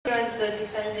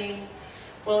defending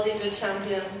world indoor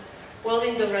champion, world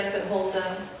indoor record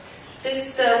holder.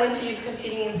 This winter you've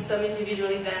competing in some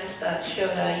individual events that show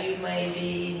that you may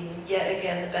be in yet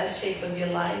again the best shape of your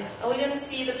life. Are we going to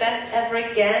see the best ever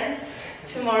again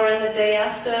tomorrow and the day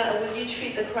after? Will you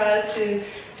treat the crowd to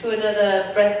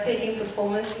another breathtaking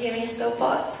performance here in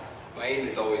Sopot? My aim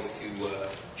is always to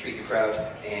treat the crowd,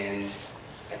 and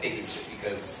I think it's just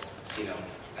because, you know,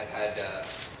 I've had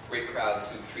great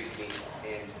crowds who've treated me,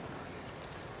 and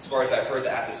as far as I've heard,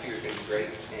 the atmosphere is going to be great,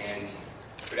 and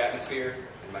good atmosphere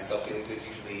and myself feeling good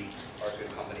usually are a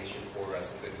good combination for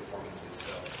some good performances.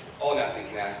 So all an athlete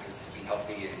can ask is to be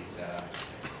healthy and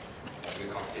have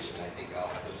good competition. I think I'll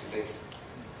have those two things.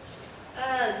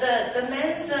 The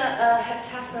men's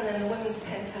heptathlon and the women's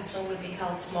pentathlon will be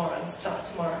held tomorrow, start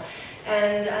tomorrow.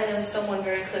 And I know someone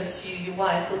very close to you, your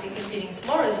wife, will be competing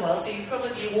tomorrow as well, so you'll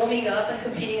probably be warming up and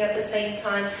competing at the same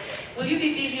time. Will you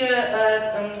be busier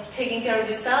taking care of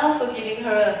yourself or giving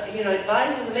her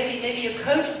advices? Or maybe your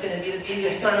coach is going to be the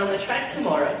busiest man on the track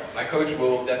tomorrow? My coach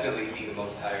will definitely be the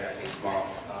most tired, I think, tomorrow.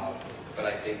 But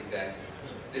I think that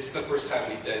this is the first time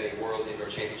we've done a World Indoor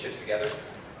Championship together.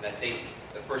 And I think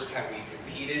the first time we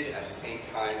competed at the same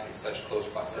time in such close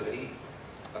proximity,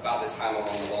 about the time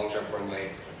along the long jump runway,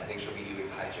 I think she'll be doing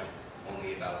high jump,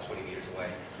 only about 20 meters away.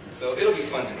 So it'll be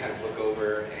fun to kind of look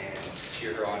over and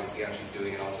cheer her on and see how she's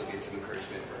doing, and also get some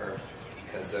encouragement for her,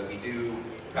 because we do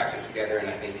practice together, and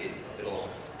I think it'll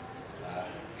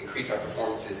increase our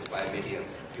performances by maybe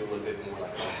feel a little bit more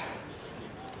like home.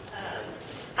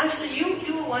 Actually,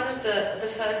 you were one of the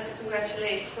first to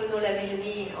congratulate Renaud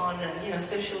Lavillenie on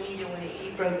social media when he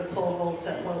broke the pole vault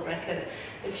world record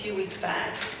a few weeks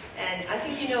back. And I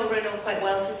think you know Renaud quite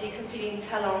well because he competed in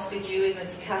Talents with you in the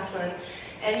decathlon.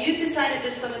 And you decided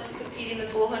this summer to compete in the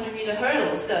 400-meter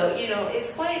hurdles. So,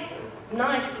 it's quite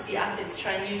nice to see athletes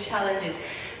try new challenges.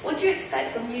 What do you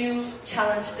expect from new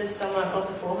challenge this summer of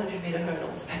the 400-meter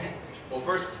hurdles? Well,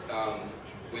 first,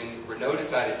 when Renaud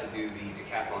decided to do the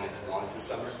decathlon in Talents this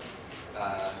summer,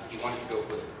 he wanted to go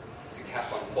for the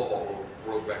decathlon pole vault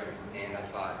world record. And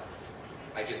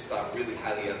I just thought really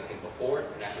highly of him before,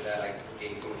 and after that I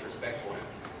gained so much respect for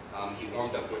him. He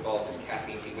warmed up with all the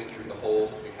decathletes. He went through the whole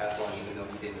decathlon even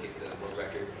though he didn't get the world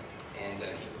record, and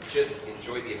he just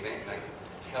enjoyed the event, and I could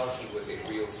tell he was a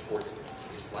real sportsman.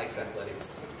 He just likes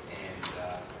athletics,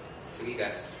 and to me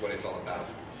that's what it's all about.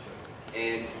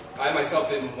 And I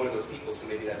myself am one of those people, so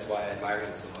maybe that's why I admire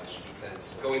him so much,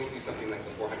 because going to do something like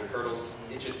the 400 hurdles,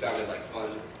 it just sounded like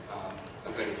fun.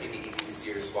 I'm going to take it easy this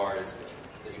year as far as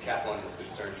the decathlon is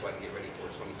concerned, so I can get ready for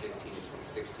 2015 and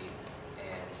 2016.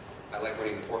 And I like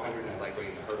running the 400 and I like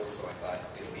running the hurdles, so I thought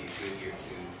it would be a good year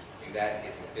to do that,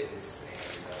 get some fitness,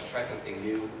 and try something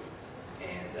new,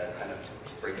 and kind of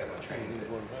break up my training a bit.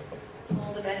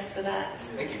 All the best for that.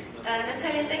 Thank you.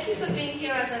 Nataliya, thank you for being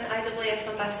here as an IAAF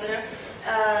ambassador.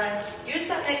 You're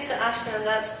sat next to Ashton, and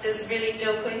there's really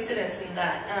no coincidence in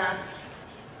that.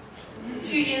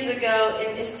 2 years ago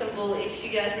in Istanbul, if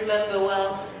you guys remember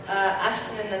well,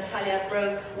 Ashton and Nataliya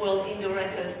broke world indoor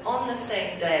records on the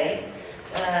same day.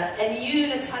 And you,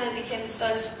 Nataliya, became the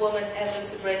first woman ever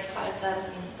to break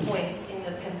 5,000 points in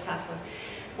the pentathlon.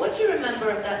 What do you remember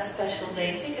of that special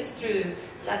day? Take us through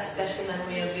that special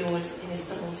memory of yours in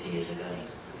Istanbul 2 years ago.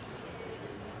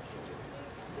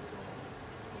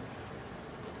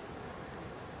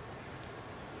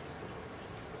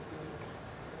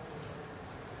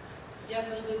 Я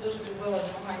завжди дуже любила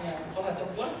змагання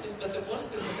багатоборствів,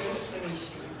 п'ятиборствів, закритих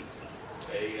приміщень.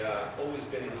 Always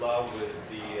been in love with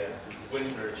the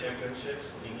winter championships,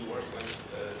 indoor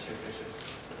championships.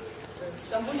 В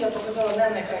Стамбулі я показала не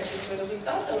найкращі свої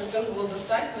результати, але цього було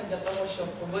достатньо для того, щоб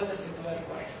побити світовий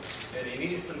рекорд. And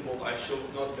in Istanbul, I showed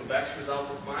not the best result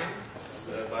of mine,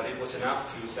 but it was enough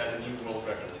to set a new world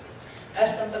record.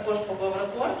 Ештон також побив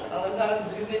рекорд, але зараз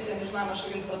різниця між нами, що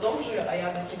він продовжує, а я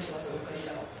закінчила свою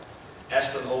кар'єру.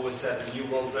 Ashton always set a new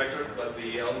world record, but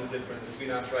the only difference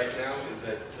between us right now is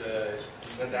that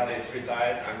Nataliya is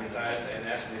retired, I'm retired, and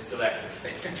Ashton is still active.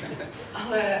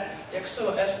 Але якщо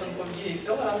Ештон поб'є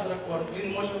цього разу рекорд,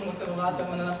 він може мотивувати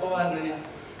мене на повернення.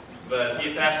 But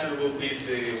if Ashton will beat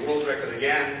the world record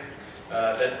again,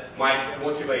 that might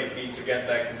motivate me to get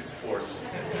back into sports.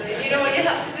 You know what you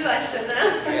have to do, Ashton, now?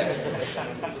 Yes.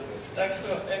 Так що,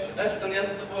 Ештон, я за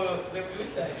тобою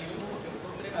дивлюся і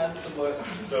спостерігаю за тобою.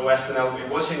 So Ashton, I'll be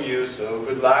watching you, so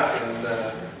good luck, and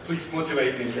please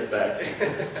motivate me to get back.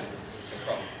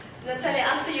 Nataliya,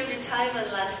 after your retirement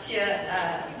last year,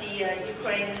 the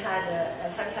Ukraine had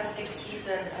a fantastic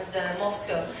season at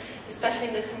Moscow, especially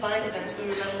in the combined events. We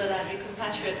remember that your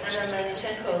compatriot Anna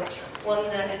Melnichenko won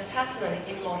the pentathlon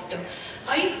in Moscow.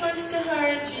 Are you close to her?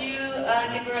 Do you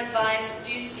give her advice? Do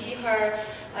you see her,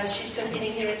 as she's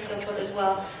competing here in Sopot as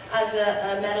well, as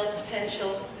a medal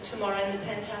potential tomorrow in the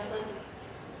pentathlon?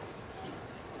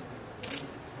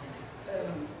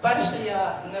 Вперше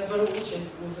я не беру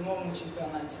участь у зимовому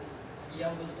чемпіонаті. Я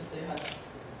буду спостерігати.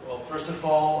 Well, first of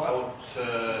all, I would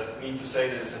need to say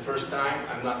that it's the first time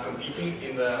I'm not competing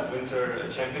in the Winter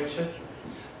Championship.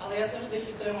 Але я завжди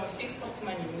підтримую всіх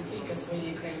спортсменів, не тільки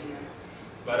своєї країни.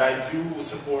 But I do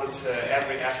support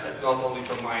every athlete, not only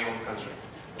from my own country.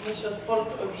 Тому що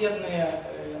спорт об'єднує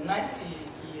нації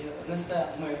і несе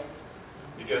мир.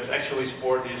 Because actually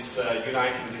sport is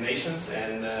uniting the nations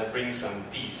and brings some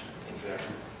peace into it.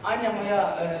 Аня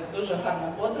моя дуже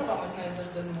гарна подруга, ми з нею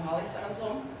завжди змагалися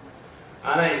разом.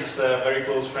 Anna is a very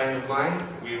close friend of mine.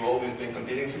 We've always been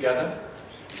competing together.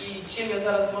 І чим я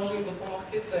зараз можу їй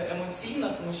допомогти, це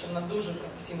емоційно, тому що вона дуже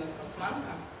професійна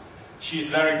спортсменка. She's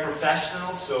very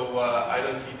professional, so I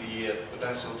don't see the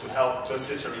potential to help to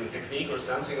assist her in technique or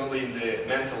something, only in the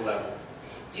mental level.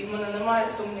 І в мене немає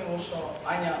сумніву, що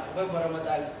Аня вибере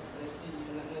медаль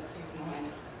на цих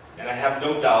змаганнях. And I have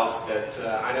no doubts that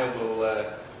Anna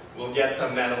will get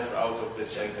some medal out of this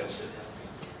championship.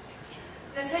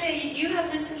 Nataliya, you have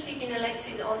recently been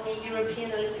elected on the European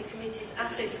Olympic Committee's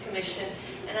Athletes Commission,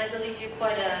 and I believe you're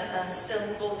quite still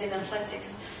involved in athletics,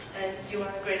 and you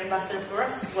are a great ambassador for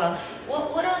us as well.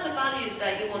 What are the values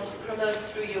that you want to promote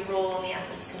through your role on the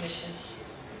Athletes Commission?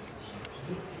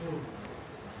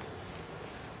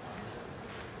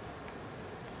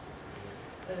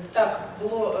 Так,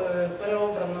 було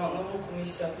переобрано нову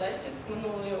комісію атлетів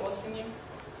минулої осені.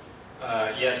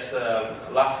 Yes,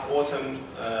 last autumn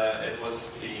it was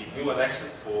the new election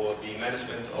for the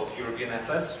management of European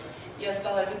athletes. Я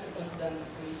стала віце-президентом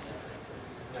комісії атлетів.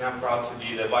 And I'm proud to be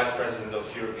the vice president of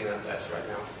European athletes right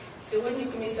now. Сьогодні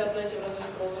комісія атлетів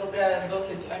розробляє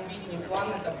досить амбітні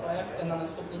плани та проекти на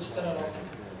наступні 4 роки.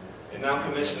 And now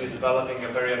Commission is developing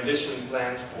a very ambitious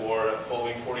plans for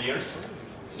following 4 years.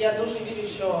 Я дуже вірю,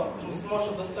 що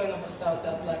зможу достойно представити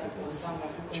атлетику саме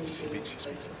у комісії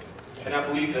атлетів. And I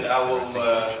believe that I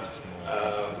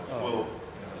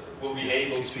will be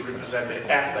able to represent the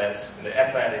athletes, the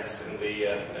athletics, in the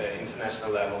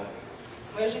international level.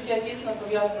 Моє життя тісно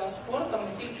пов'язано з спортом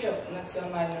не тільки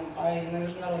національним, а й на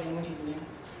міжнародному рівні.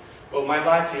 Well, my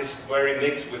life is very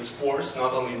mixed with sports,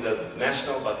 not only the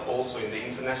national but also in the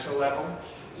international level.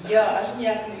 Я аж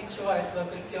ніяк не відчуваю себе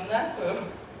пенсіонеркою.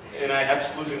 And I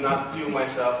absolutely not feel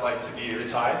myself like to be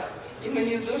retired. І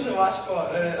мені дуже важко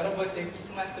робити якісь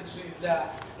меседжі для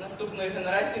наступної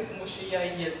генерації, тому що я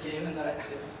і є цією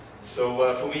генерацією. So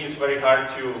for me it's very hard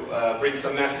to bring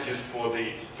some messages for the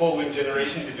following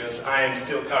generation because I am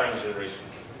still current generation.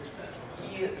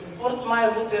 І спорт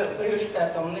має бути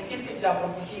пріоритетом не тільки для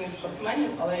професійних спортсменів,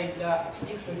 але й для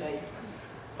всіх людей.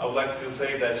 I would like to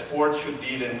say that sport should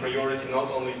be the priority not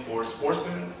only for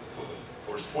sportsmen,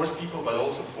 for sports people, but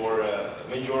also for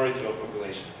majority of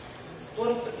population.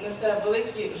 Спорт несе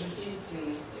великі життєві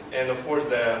цінності. And of course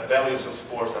the values of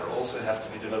sports are also has to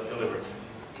be delivered.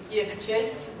 Такі як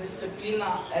честь, дисципліна,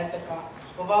 етика,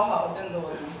 повага один до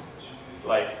одного.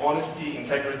 Like honesty,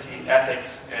 integrity, ethics,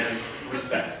 and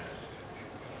respect.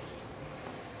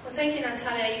 Well, thank you,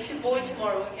 Nataliya. If you're bored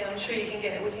tomorrow, I'm sure we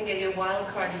can get your wild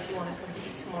card if you want to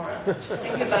compete tomorrow. Just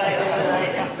think about it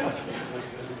overnight.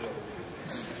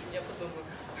 Я подумаю.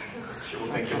 She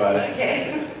will think about it. Okay.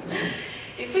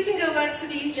 If we can go back to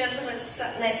these gentlemen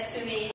sat next to me.